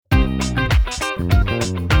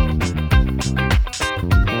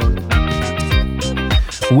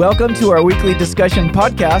Welcome to our weekly discussion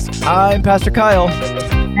podcast. I'm Pastor Kyle.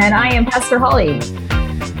 And I am Pastor Holly.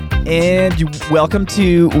 And welcome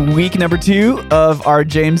to week number 2 of our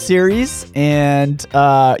James series. And,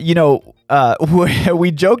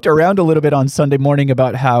 we joked around a little bit on Sunday morning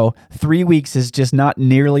about how 3 weeks is just not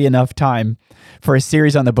nearly enough time for a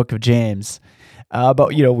series on the book of James.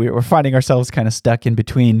 But we were finding ourselves kind of stuck in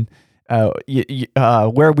between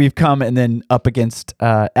where we've come and then up against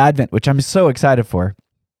Advent, which I'm so excited for.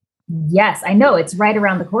 Yes, I know. It's right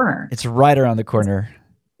around the corner. It's right around the corner.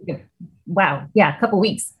 Wow. Yeah, a couple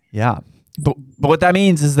weeks. Yeah. But what that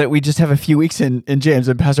means is that we just have a few weeks in James,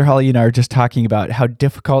 and Pastor Holly and I are just talking about how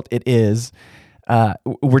difficult it is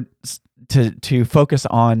to focus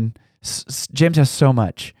on. James has so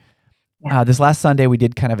much. Yeah. This last Sunday, we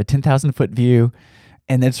did kind of a 10,000-foot view,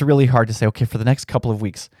 and it's really hard to say, okay, for the next couple of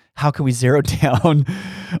weeks, how can we zero down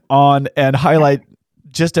on and highlight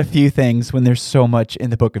just a few things when there's so much in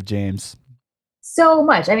the book of James? So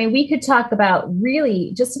much. I mean, we could talk about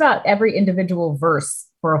really just about every individual verse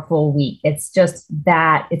for a full week. It's just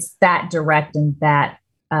that it's that direct and that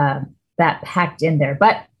packed in there.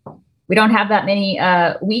 But we don't have that many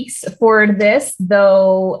weeks for this,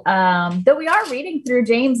 though we are reading through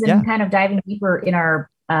James and kind of diving deeper in our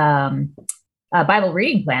Bible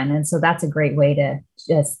reading plan. And so that's a great way to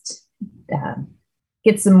just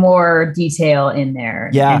get some more detail in there.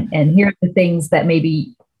 Yeah. And hear the things that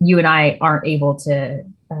maybe you and I aren't able to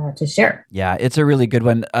share. Yeah, it's a really good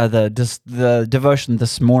one. The devotion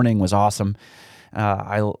this morning was awesome.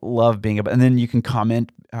 I love being able, and then you can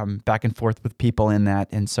comment back and forth with people in that,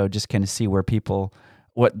 and so just kind of see what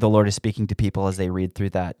the Lord is speaking to people as they read through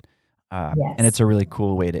that. Yes. And it's a really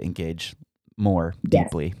cool way to engage more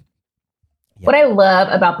deeply. Yes. Yeah. What I love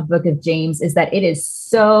about the book of James is that it is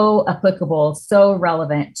so applicable, so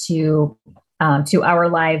relevant to our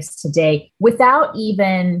lives today without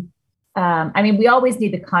even, we always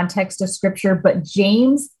need the context of scripture, but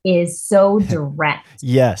James is so direct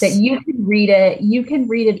yes, that you can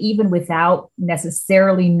read it even without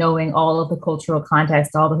necessarily knowing all of the cultural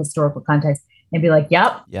context, all the historical context, and be like,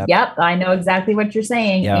 yep, I know exactly what you're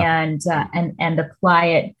saying, and apply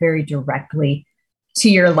it very directly to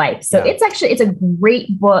your life. So it's a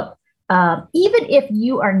great book. Even if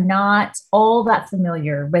you are not all that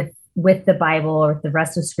familiar with the Bible or with the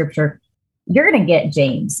rest of scripture, you're going to get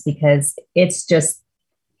James because it's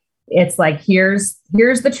like, here's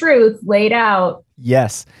the truth laid out.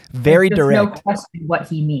 Yes. Very direct. No question what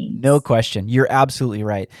he means. No question. You're absolutely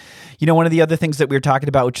right. One of the other things that we were talking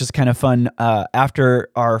about, which is kind of fun, after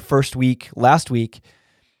our first week, last week,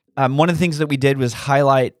 one of the things that we did was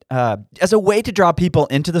highlight, as a way to draw people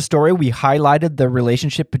into the story, we highlighted the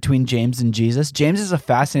relationship between James and Jesus. James is a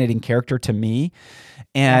fascinating character to me.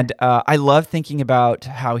 And I love thinking about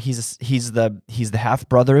how he's the half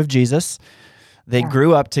brother of Jesus. They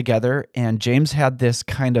grew up together, and James had this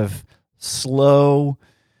kind of slow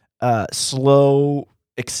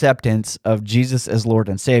acceptance of Jesus as Lord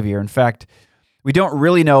and Savior. In fact, we don't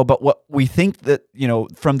really know, but what we think that,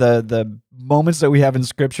 from the moments that we have in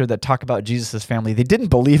scripture that talk about Jesus' family, they didn't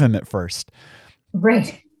believe him at first.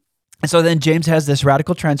 Right. And so then James has this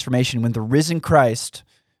radical transformation when the risen Christ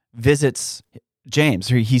visits James.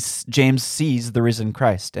 James sees the risen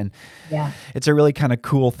Christ, and it's a really kind of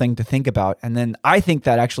cool thing to think about. And then I think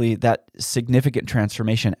that actually that significant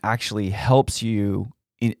transformation actually helps you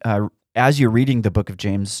as you're reading the book of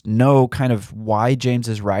James, know kind of why James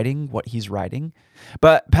is writing what he's writing.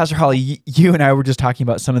 But Pastor Holly, you and I were just talking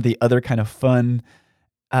about some of the other kind of fun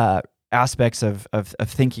aspects of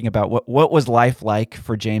thinking about what was life like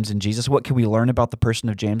for James and Jesus. What can we learn about the person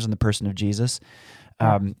of James and the person of Jesus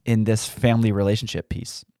in this family relationship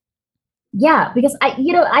piece? Yeah, because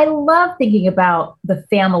I love thinking about the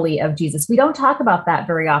family of Jesus. We don't talk about that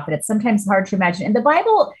very often. It's sometimes hard to imagine. And the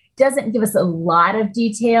Bible doesn't give us a lot of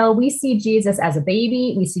detail. We see Jesus as a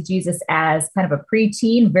baby. We see Jesus as kind of a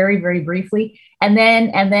preteen, very, very briefly. And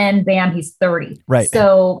then bam, he's 30. Right.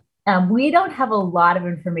 So we don't have a lot of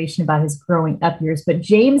information about his growing up years, but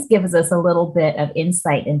James gives us a little bit of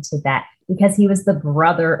insight into that because he was the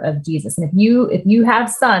brother of Jesus. And if you have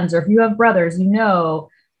sons or if you have brothers,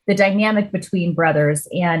 the dynamic between brothers.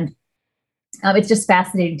 And it's just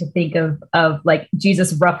fascinating to think of like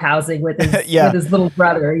Jesus roughhousing with his with his little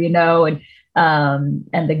brother, and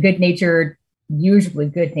the usually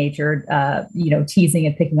good natured, teasing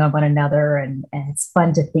and picking on one another, and it's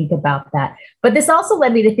fun to think about that. But this also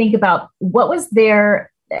led me to think about what was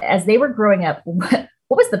there as they were growing up. What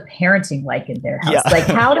was the parenting like in their house? Yeah. Like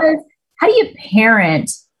how do you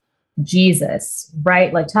parent Jesus,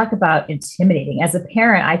 right? Like, talk about intimidating. As a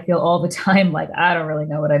parent, I feel all the time like I don't really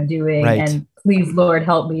know what I'm doing. Right. And please, Lord,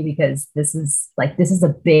 help me, because this is a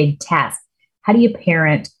big task. How do you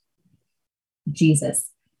parent Jesus?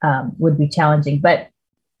 Would be challenging. But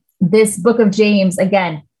this book of James,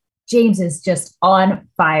 again, James is just on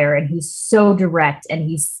fire, and he's so direct, and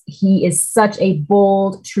he is such a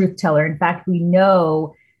bold truth teller. In fact, we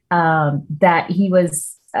know that he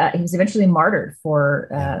was eventually martyred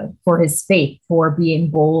for his faith, for being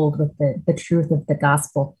bold with the truth of the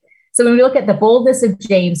gospel. So when we look at the boldness of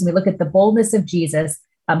James and we look at the boldness of Jesus,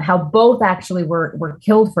 how both actually were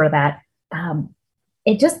killed for that,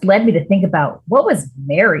 it just led me to think about what was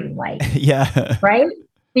Mary like, Yeah. right?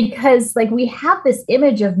 Because like we have this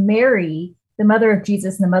image of Mary, the mother of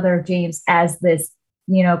Jesus and the mother of James, as this,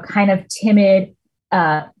 kind of timid,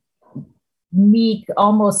 meek,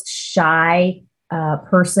 almost shy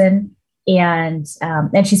person, and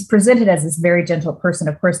she's presented as this very gentle person.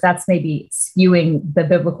 Of course, that's maybe skewing the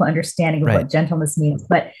biblical understanding of Right. what gentleness means.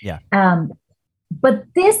 But Yeah. but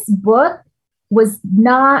this book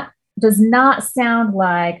does not sound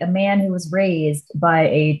like a man who was raised by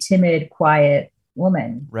a timid, quiet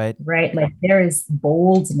woman. Right. Right. Like there is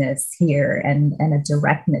boldness here and a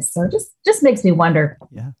directness. So it just makes me wonder.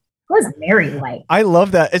 Yeah. What was Mary like? I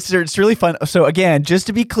love that. It's really fun. So again, just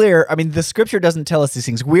to be clear, I mean, the scripture doesn't tell us these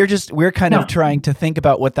things. We're kind of trying to think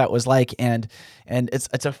about what that was like, and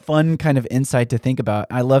it's a fun kind of insight to think about.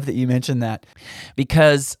 I love that you mentioned that,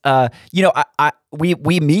 because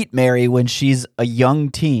we meet Mary when she's a young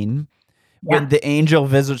teen, when the angel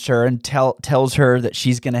visits her and tells her that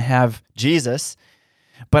she's going to have Jesus.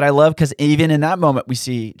 But I love, because even in that moment, we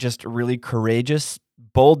see just really courageous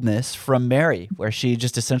boldness from Mary, where she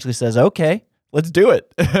just essentially says, okay, let's do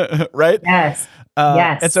it. Right. Yes.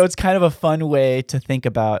 And so it's kind of a fun way to think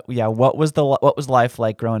about, what was life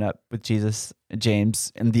like growing up with Jesus,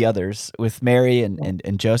 James, and the others, with Mary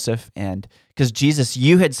and Joseph. And because Jesus,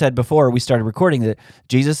 you had said before we started recording that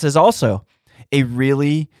Jesus is also a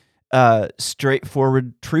really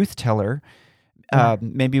straightforward truth teller.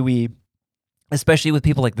 Especially with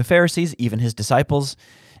people like the Pharisees, even his disciples,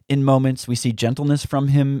 in moments we see gentleness from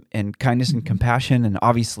him, and kindness and compassion, and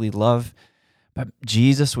obviously love. But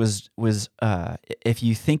Jesus was if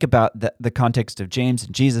you think about the context of James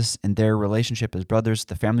and Jesus and their relationship as brothers,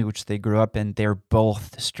 the family which they grew up in, they're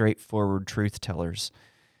both straightforward truth tellers.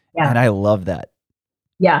 Yeah. And I love that.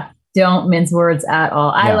 Yeah. Don't mince words at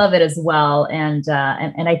all. I love it as well. And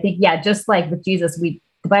I think, just like with Jesus, the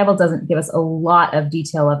Bible doesn't give us a lot of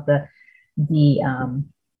detail of the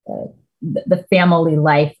family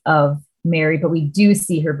life of Mary, but we do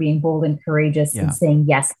see her being bold and courageous and saying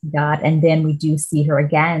yes to God. And then we do see her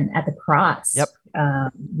again at the cross,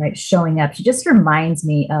 right, showing up. She just reminds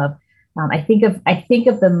me of, I think of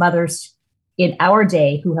the mothers in our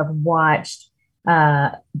day who have watched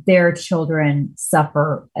their children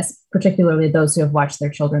suffer, particularly those who have watched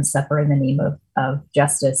their children suffer in the name of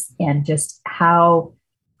justice, and just how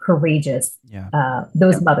courageous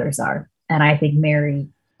those mothers are. And I think Mary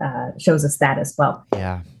shows us that as well.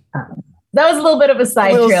 Yeah. That was a little bit of a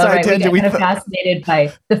side trail, right? We got kind of fascinated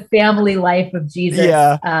by the family life of Jesus.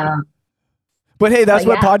 Yeah. But hey, that's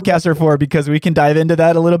what podcasts are for, because we can dive into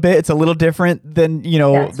that a little bit. It's a little different than,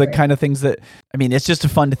 kind of things that, I mean, it's just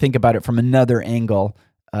fun to think about it from another angle,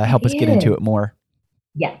 help us get into it more.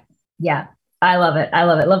 Yeah. Yeah. I love it.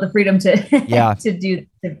 Love the freedom to to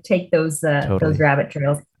take those rabbit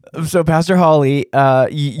trails. So Pastor Holly,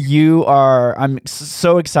 I'm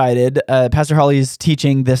so excited. Pastor Holly is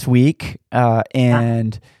teaching this week,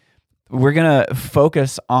 and we're going to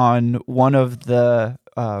focus on one of the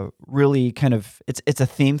really kind of, it's a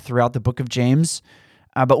theme throughout the book of James,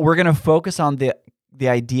 but we're going to focus on the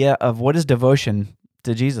idea of what does devotion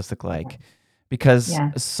to Jesus look like? Because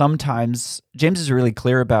sometimes James is really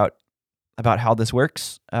clear about how this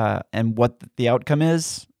works and what the outcome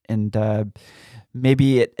is, and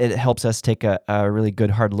maybe it helps us take a really good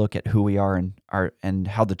hard look at who we are and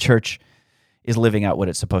how the church is living out what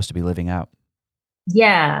it's supposed to be living out.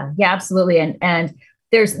 Yeah, absolutely. And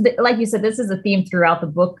there's, like you said, this is a theme throughout the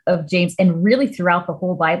book of James and really throughout the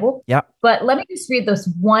whole Bible. Yeah. But let me just read this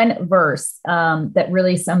one verse that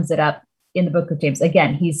really sums it up in the book of James.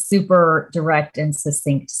 Again, he's super direct and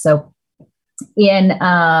succinct. So in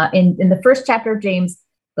the first chapter of James,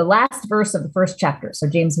 the last verse of the first chapter, so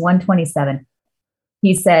James 1:27,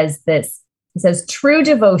 he says this. He says, "True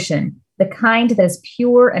devotion, the kind that is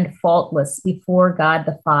pure and faultless before God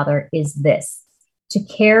the Father, is this: to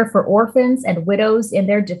care for orphans and widows in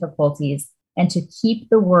their difficulties, and to keep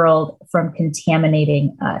the world from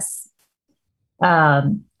contaminating us."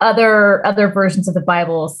 Other versions of the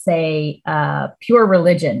Bible say pure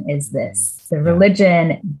religion is this. The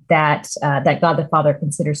religion that God the Father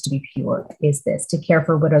considers to be pure is this, to care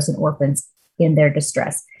for widows and orphans in their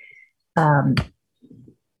distress. And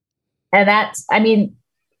that's, I mean,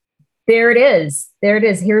 there it is. There it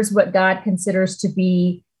is. Here's what God considers to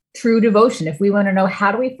be true devotion. If we want to know,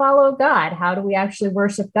 how do we follow God? How do we actually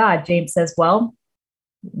worship God? James says, well,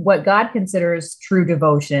 what God considers true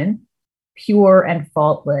devotion, pure and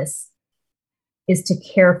faultless, is to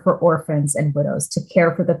care for orphans and widows, to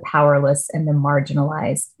care for the powerless and the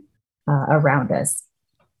marginalized around us.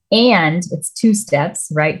 And it's 2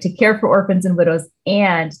 steps, right? To care for orphans and widows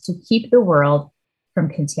and to keep the world from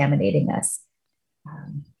contaminating us. I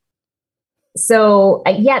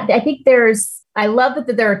think I love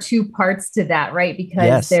that there are 2 parts to that, right?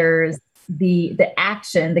 Because there's the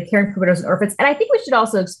action, the caring for widows and orphans. And I think we should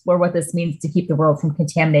also explore what this means to keep the world from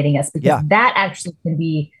contaminating us, because that actually can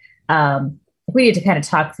be, we need to kind of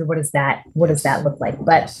talk through what does that look like.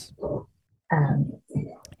 But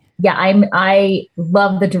I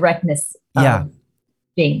love the directness of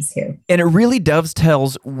James here. And it really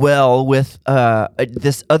dovetails well with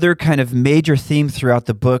this other kind of major theme throughout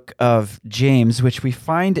the book of James, which we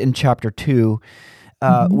find in chapter 2,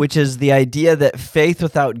 which is the idea that faith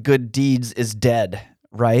without good deeds is dead,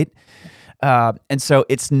 right? And so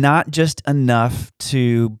it's not just enough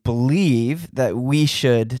to believe that we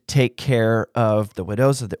should take care of the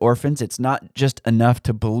widows, of the orphans. It's not just enough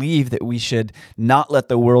to believe that we should not let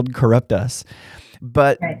the world corrupt us.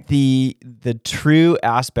 But the true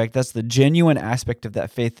aspect, that's the genuine aspect of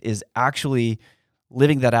that faith, is actually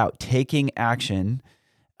living that out, taking action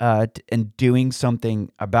and doing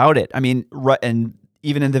something about it. I mean, and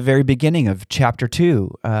even in the very beginning of chapter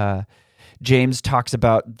 2, James talks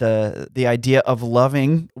about the idea of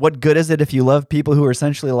loving. What good is it if you love people who are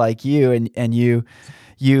essentially like you, and you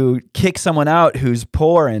kick someone out who's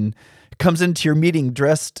poor and comes into your meeting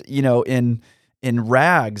dressed, in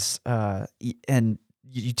rags, and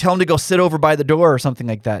you tell him to go sit over by the door or something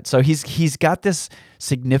like that. So he's got this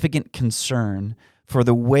significant concern for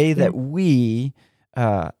the way that we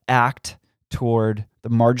act toward the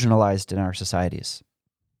marginalized in our societies.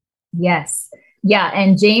 Yes. Yeah.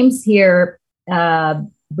 And James here, when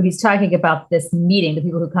he's talking about this meeting, the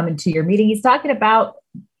people who come into your meeting, he's talking about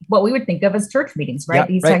what we would think of as church meetings, right?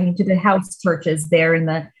 He's talking to the house churches there in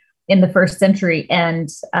the first century. And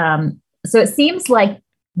so it seems like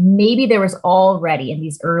maybe there was already in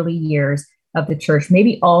these early years of the church,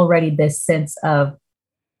 maybe already this sense of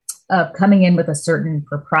coming in with a certain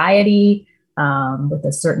propriety, with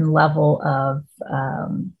a certain level of,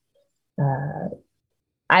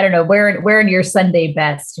 I don't know, wearing your Sunday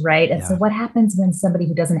best, right? And so what happens when somebody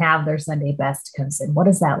who doesn't have their Sunday best comes in? What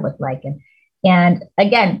does that look like? And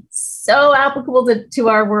again, so applicable to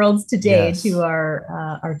our worlds today, to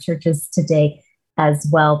our churches today as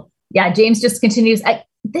well. Yeah, James just continues.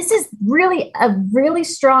 This is really a really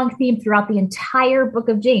strong theme throughout the entire book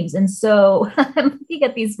of James. And so I'm looking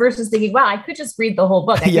at these verses thinking, wow, I could just read the whole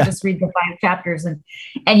book. I could just read the 5 chapters and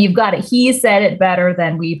you've got it. He said it better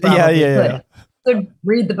than we probably could. Could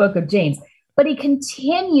read the book of James. But he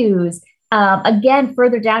continues again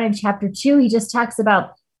further down in chapter 2. He just talks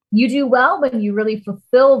about, you do well when you really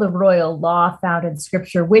fulfill the royal law found in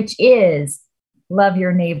Scripture, which is love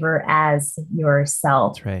your neighbor as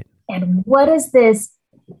yourself. That's right. And what is this?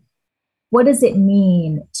 What does it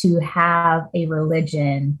mean to have a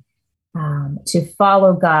religion, to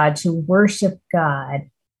follow God, to worship God?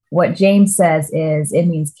 What James says is it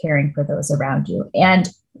means caring for those around you. And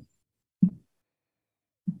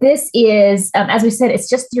this is, as we said, it's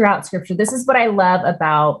just throughout Scripture. This is what I love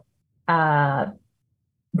about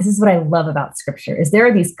Scripture, is there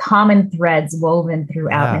are these common threads woven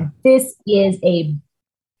throughout. And this is a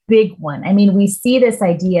big one. I mean, we see this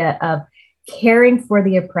idea of caring for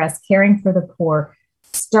the oppressed, caring for the poor,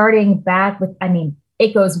 starting back with,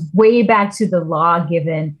 it goes way back to the law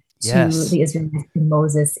given to the Israelites and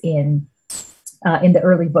Moses in the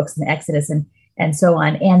early books in the Exodus and so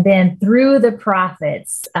on. And then through the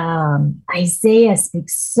prophets, Isaiah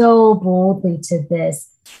speaks so boldly to this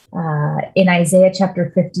in Isaiah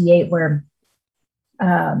chapter 58,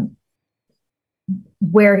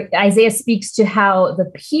 where Isaiah speaks to how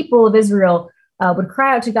the people of Israel would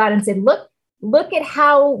cry out to God and say, look at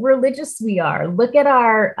how religious we are. Look at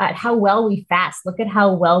how well we fast. Look at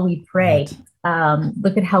how well we pray.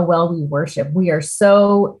 Look at how well we worship. We are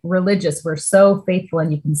so religious. We're so faithful.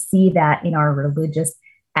 And you can see that in our religious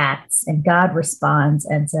acts. And God responds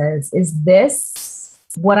and says, is this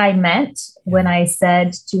what I meant when I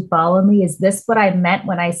said to follow me? Is this what I meant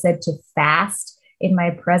when I said to fast in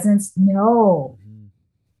my presence? No.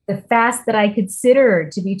 The fast that I consider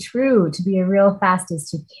to be true, to be a real fast, is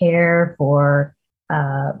to care for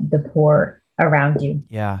the poor around you.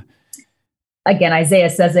 Yeah. Again, Isaiah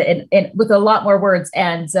says it with a lot more words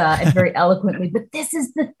and very eloquently, but this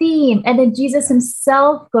is the theme. And then Jesus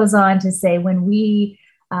himself goes on to say, when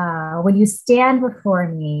you stand before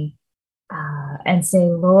me and say,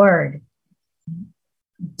 Lord,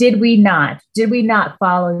 did we not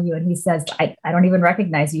follow you? And he says, I don't even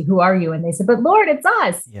recognize you. Who are you? And they said, but Lord, it's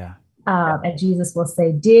us. Yeah. And Jesus will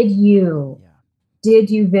say, did you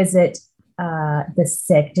visit the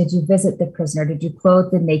sick? Did you visit the prisoner? Did you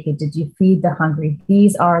clothe the naked? Did you feed the hungry?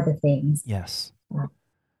 These are the things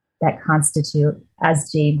that constitute,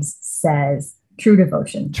 as James says, true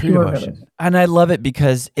devotion. And I love it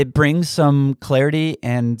because it brings some clarity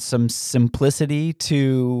and some simplicity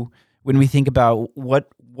to when we think about what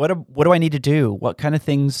do I need to do? What kind of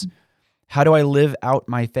things, how do I live out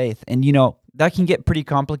my faith? And that can get pretty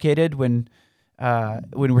complicated when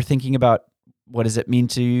we're thinking about what does it mean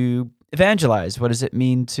to evangelize? What does it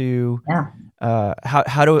mean to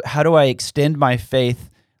how do I extend my faith,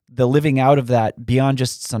 the living out of that beyond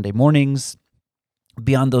just Sunday mornings,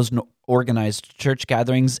 beyond those organized church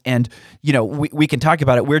gatherings? And we can talk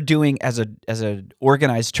about it. We're doing as a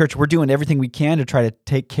organized church, we're doing everything we can to try to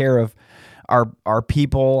take care of our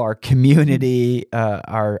people, our community,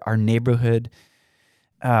 our neighborhood.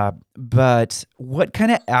 But what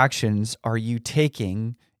kind of actions are you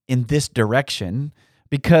taking in this direction?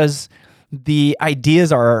 Because the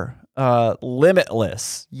ideas are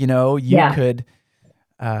limitless. Could.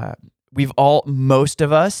 Most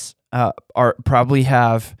of us probably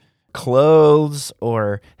have clothes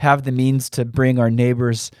or have the means to bring our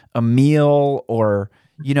neighbors a meal or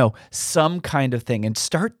some kind of thing, and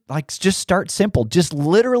start simple. Just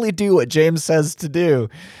literally do what James says to do.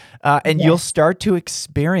 You'll start to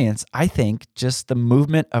experience, I think, just the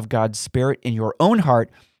movement of God's Spirit in your own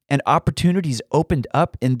heart and opportunities opened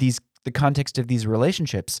up in the context of these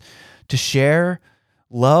relationships to share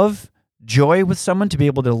love, joy with someone, to be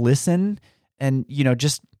able to listen. And,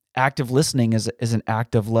 just active listening is an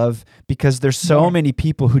act of love, because there's so many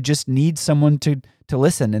people who just need someone to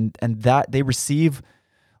listen and that they receive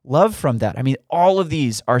love from that. I mean, all of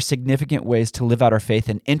these are significant ways to live out our faith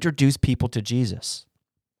and introduce people to Jesus.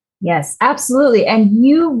 Yes, absolutely. And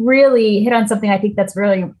you really hit on something I think that's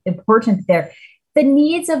really important there. The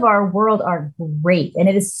needs of our world are great. And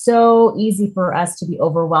it is so easy for us to be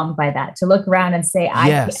overwhelmed by that, to look around and say,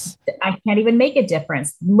 I can't even make a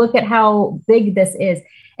difference. Look at how big this is.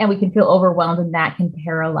 And we can feel overwhelmed, and that can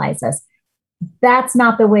paralyze us. That's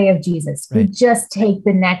not the way of Jesus. Right. We just take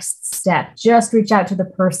the next step. Just reach out to the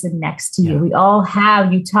person next to you. We all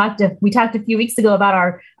have, we talked a few weeks ago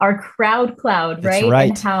about our crowd cloud, right?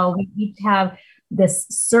 And how we each have this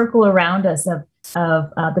circle around us of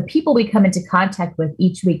the people we come into contact with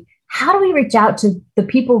each week. How do we reach out to the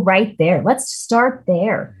people right there? Let's start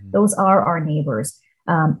there. Mm-hmm. Those are our neighbors,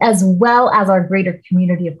 as well as our greater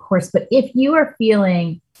community, of course. But if you are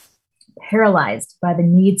feeling paralyzed by the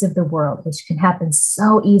needs of the world, which can happen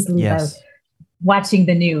so easily by watching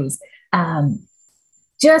the news,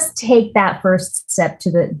 just take that first step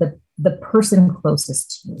to the person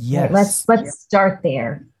closest to you. Yes. Right? Let's start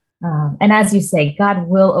there. And as you say, God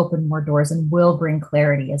will open more doors and will bring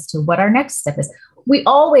clarity as to what our next step is. We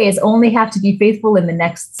always only have to be faithful in the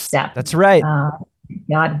next step. That's right.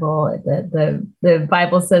 God will, the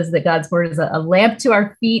Bible says that God's word is a lamp to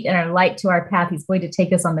our feet and a light to our path. He's going to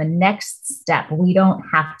take us on the next step. We don't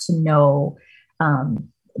have to know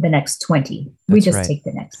the next 20. We just take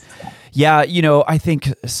the next step. Yeah, I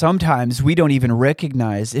think sometimes we don't even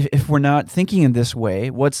recognize, if we're not thinking in this way,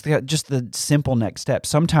 what's just the simple next step.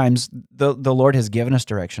 Sometimes the Lord has given us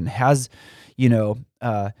direction, has a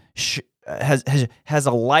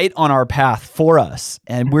light on our path for us,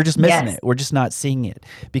 and we're just missing it. We're just not seeing it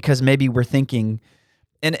because maybe we're thinking,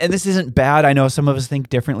 and this isn't bad. I know some of us think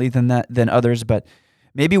differently than others, but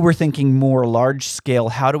maybe we're thinking more large scale.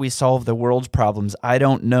 How do we solve the world's problems? I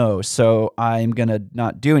don't know, so I'm gonna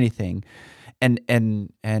not do anything. And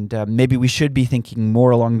maybe we should be thinking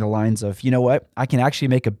more along the lines of, you know what? I can actually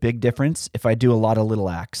make a big difference if I do a lot of little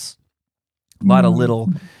acts, a lot of little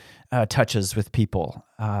touches with people.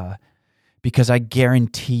 Because I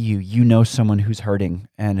guarantee you know someone who's hurting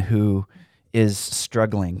and who is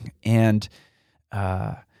struggling. And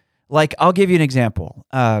I'll give you an example.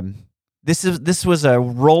 This was a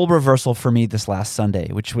role reversal for me this last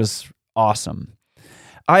Sunday, which was awesome.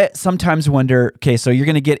 I sometimes wonder, okay, so you're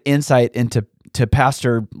going to get insight into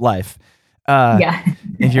pastor life. Yeah.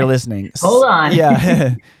 If you're listening. Hold on.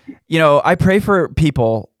 Yeah. I pray for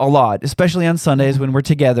people a lot, especially on Sundays when we're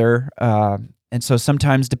together. And so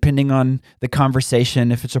sometimes, depending on the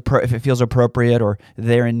conversation, if it feels appropriate or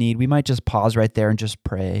they're in need, we might just pause right there and just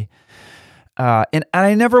pray. And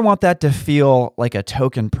I never want that to feel like a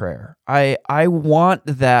token prayer. I want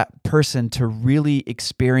that person to really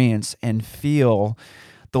experience and feel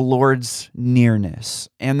the Lord's nearness,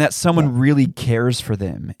 and that someone really cares for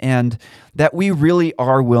them, and that we really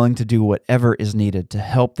are willing to do whatever is needed to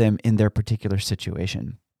help them in their particular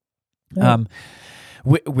situation. Yeah.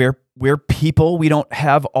 We're people. We don't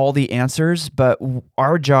have all the answers, but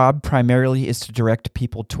our job primarily is to direct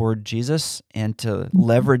people toward Jesus and to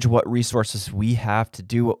leverage what resources we have to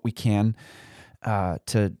do what we can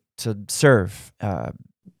to serve.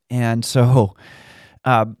 And so,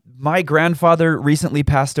 my grandfather recently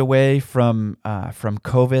passed away from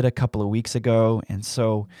COVID a couple of weeks ago, and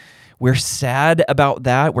so we're sad about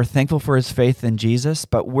that. We're thankful for his faith in Jesus,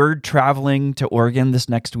 but we're traveling to Oregon this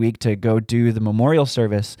next week to go do the memorial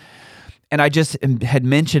service. And I just had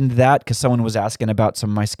mentioned that because someone was asking about some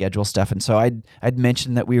of my schedule stuff, and so I'd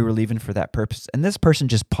mentioned that we were leaving for that purpose. And this person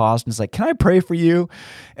just paused and was like, "Can I pray for you?"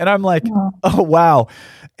 And I'm like, "Oh wow!"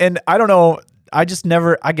 And I don't know. I just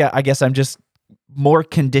never. I guess I'm just more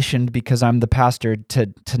conditioned because I'm the pastor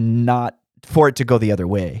to not for it to go the other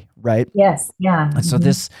way, right? Yes, yeah. And so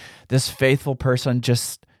this faithful person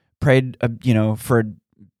just prayed, for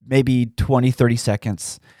maybe 20, 30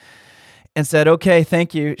 seconds and said, "Okay,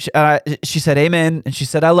 thank you." She said, "Amen." And she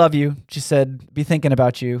said, "I love you." She said, "Be thinking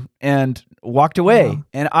about you," and walked away. Wow.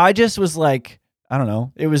 And I just was like, I don't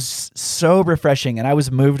know, it was so refreshing, and I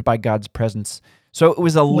was moved by God's presence. So it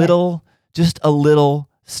was just a little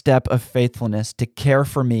step of faithfulness to care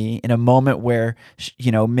for me in a moment where,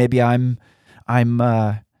 maybe I'm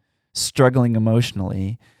struggling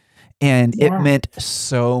emotionally, and it meant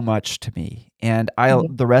so much to me. And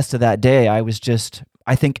the rest of that day,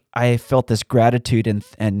 I think I felt this gratitude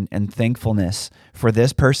and thankfulness for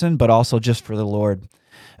this person, but also just for the Lord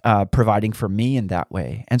providing for me in that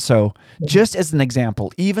way. And so, just as an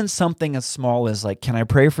example, even something as small as like, "Can I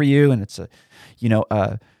pray for you?" And it's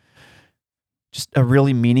just a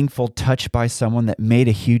really meaningful touch by someone that made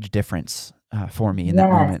a huge difference for me in that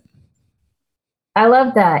moment. I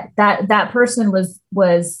love that. That person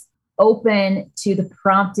was open to the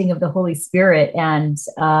prompting of the Holy Spirit and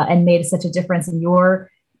made such a difference in your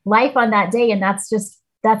life on that day. And that's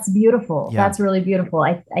beautiful. Yeah. That's really beautiful.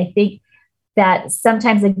 I think that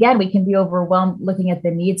sometimes, again, we can be overwhelmed looking at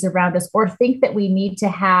the needs around us, or think that we need to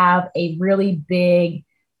have a really big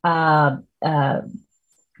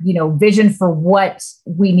vision for what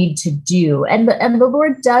we need to do. And the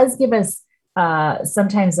Lord does give us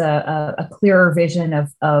sometimes a clearer vision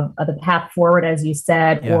of the path forward, as you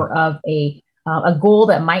said, or of a goal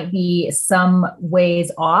that might be some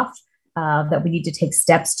ways off that we need to take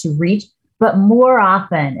steps to reach. But more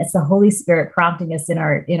often, it's the Holy Spirit prompting us in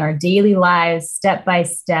our daily lives, step by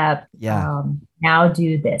step. Now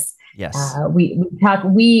do this. Yes. We have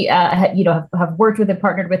worked with and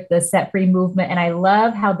partnered with the Set Free movement. And I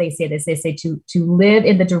love how they say this. They say to live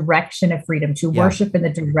in the direction of freedom, to worship in the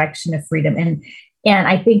direction of freedom. And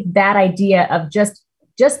I think that idea of just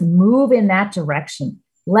move in that direction.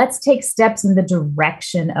 Let's take steps in the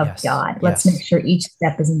direction of God. Let's make sure each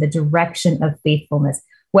step is in the direction of faithfulness.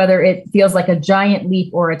 Whether it feels like a giant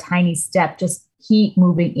leap or a tiny step, just keep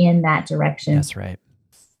moving in that direction. That's right.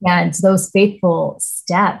 And those faithful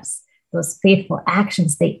steps, those faithful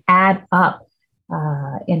actions, they add up.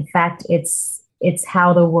 In fact, it's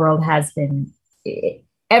how the world has been.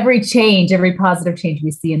 Every positive change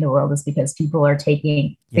we see in the world is because people are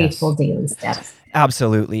taking faithful daily steps.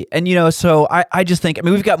 Absolutely. And, so I just think,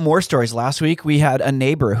 we've got more stories. Last week, we had a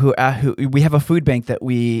neighbor who we have a food bank that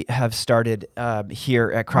we have started here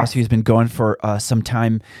at Crossview, who's been going for some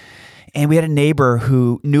time. And we had a neighbor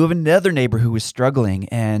who knew of another neighbor who was struggling.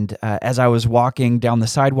 And as I was walking down the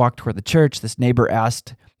sidewalk toward the church, this neighbor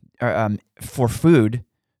asked for food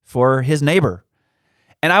for his neighbor.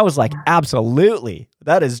 And I was like, absolutely.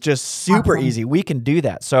 That is just super easy. We can do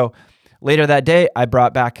that. So later that day, I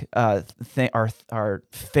brought back our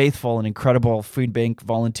faithful and incredible food bank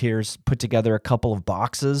volunteers, put together a couple of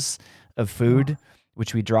boxes of food,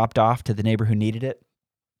 which we dropped off to the neighbor who needed it.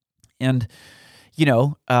 And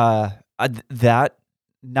that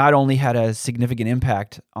not only had a significant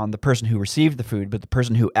impact on the person who received the food, but the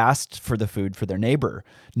person who asked for the food for their neighbor,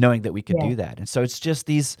 knowing that we could do that. And so it's just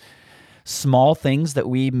these small things that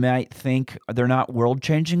we might think they're not world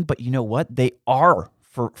changing, but you know what? They are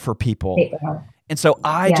for people. They are. And so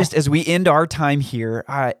just, as we end our time here,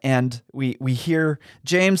 and we hear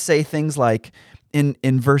James say things like in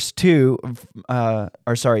verse 2,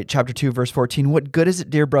 chapter 2, verse 14, what good is it,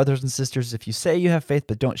 dear brothers and sisters, if you say you have faith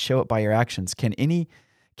but don't show it by your actions? Can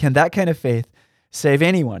that kind of faith save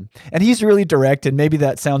anyone? And he's really direct, and maybe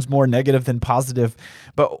that sounds more negative than positive,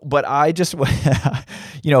 but I just,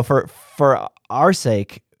 for our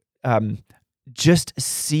sake, just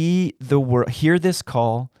see the world, hear this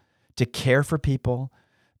call to care for people,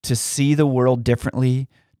 to see the world differently,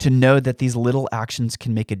 to know that these little actions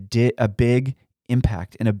can make a big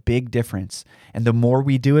impact and a big difference. And the more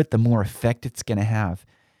we do it, the more effect it's going to have.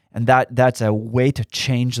 And that's a way to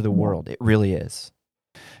change the world. It really is.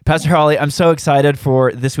 Pastor Holly, I'm so excited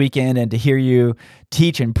for this weekend and to hear you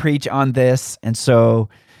teach and preach on this. And so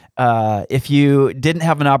if you didn't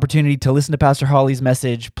have an opportunity to listen to Pastor Holly's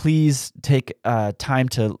message, please take time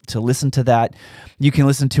to listen to that. You can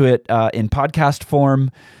listen to it in podcast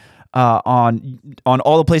form on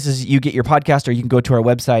all the places you get your podcast, or you can go to our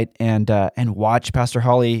website and watch Pastor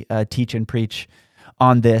Holly teach and preach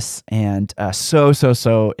on this. And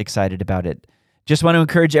so excited about it. Just want to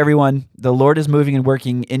encourage everyone, the Lord is moving and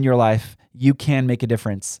working in your life. You can make a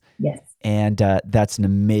difference. Yes. And that's an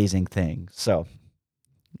amazing thing. So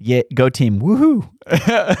yeah, go team. Woohoo.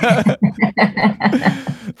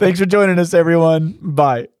 Thanks for joining us, everyone.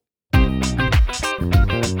 Bye.